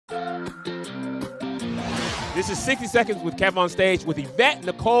This is 60 Seconds with Kev on Stage with Yvette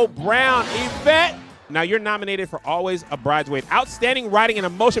Nicole Brown. Yvette, now you're nominated for Always a Bridesmaid. Outstanding writing and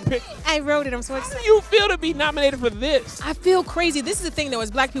emotion picture. I wrote it. I'm so excited. How do you feel to be nominated for this? I feel crazy. This is the thing, though,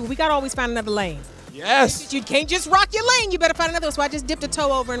 as black people, we got to always find another lane. Yes. You can't just rock your lane. You better find another one. So I just dipped a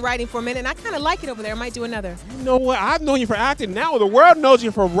toe over in writing for a minute, and I kind of like it over there. I might do another. You know what? I've known you for acting. Now the world knows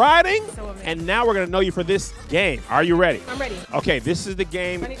you for writing. So amazing. And now we're going to know you for this game. Are you ready? I'm ready. Okay, this is the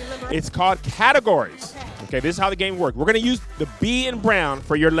game. I need to remember. It's called Categories. Okay, this is how the game works. We're going to use the B in Brown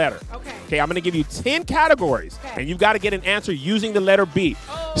for your letter. Okay, I'm going to give you 10 categories, and you've got to get an answer using the letter B.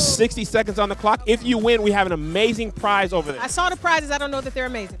 60 seconds on the clock. If you win, we have an amazing prize over there. I saw the prizes. I don't know that they're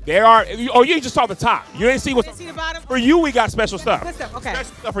amazing. They are. Oh, you just saw the top. You didn't see what's. Didn't see the bottom? For you, we got special stuff. Good stuff. Okay.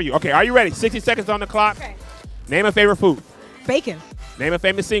 Special stuff for you. Okay, are you ready? 60 seconds on the clock. Okay. Name a favorite food. Bacon. Name a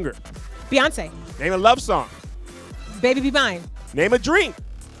famous singer. Beyonce. Name a love song. Baby Be Mine. Name a drink.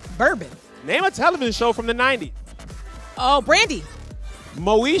 Bourbon. Name a television show from the 90s. Oh, Brandy.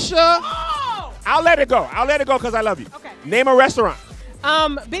 Moesha. Oh! I'll let it go. I'll let it go because I love you. Okay. Name a restaurant.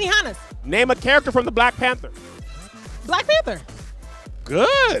 Benihana's. Name a character from the Black Panther. Black Panther.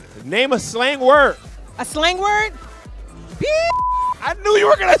 Good. Name a slang word. A slang word? I knew you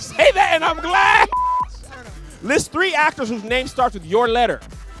were going to say that, and I'm glad. List 3 actors whose name starts with your letter.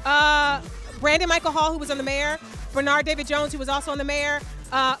 Brandon Michael Hall, who was on The Mayor. Bernard David Jones, who was also on The Mayor.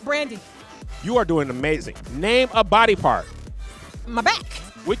 Brandy. You are doing amazing. Name a body part. My back.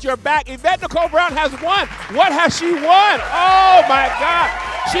 With your back, Yvette Nicole Brown has won. What has she won? Oh, my God.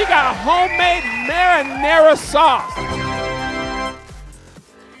 She got homemade marinara sauce.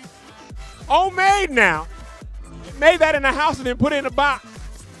 Homemade now. Made that in the house and then put it in a box.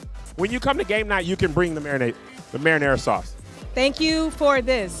 When you come to game night, you can bring the marinara sauce. Thank you for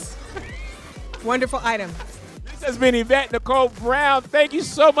this wonderful item. This has been Yvette Nicole Brown. Thank you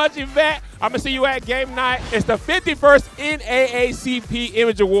so much, Yvette. I'm going to see you at game night. It's the 51st NAACP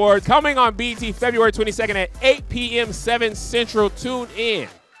Image Awards coming on BT February 22nd at 8 p.m. 7 Central. Tune in.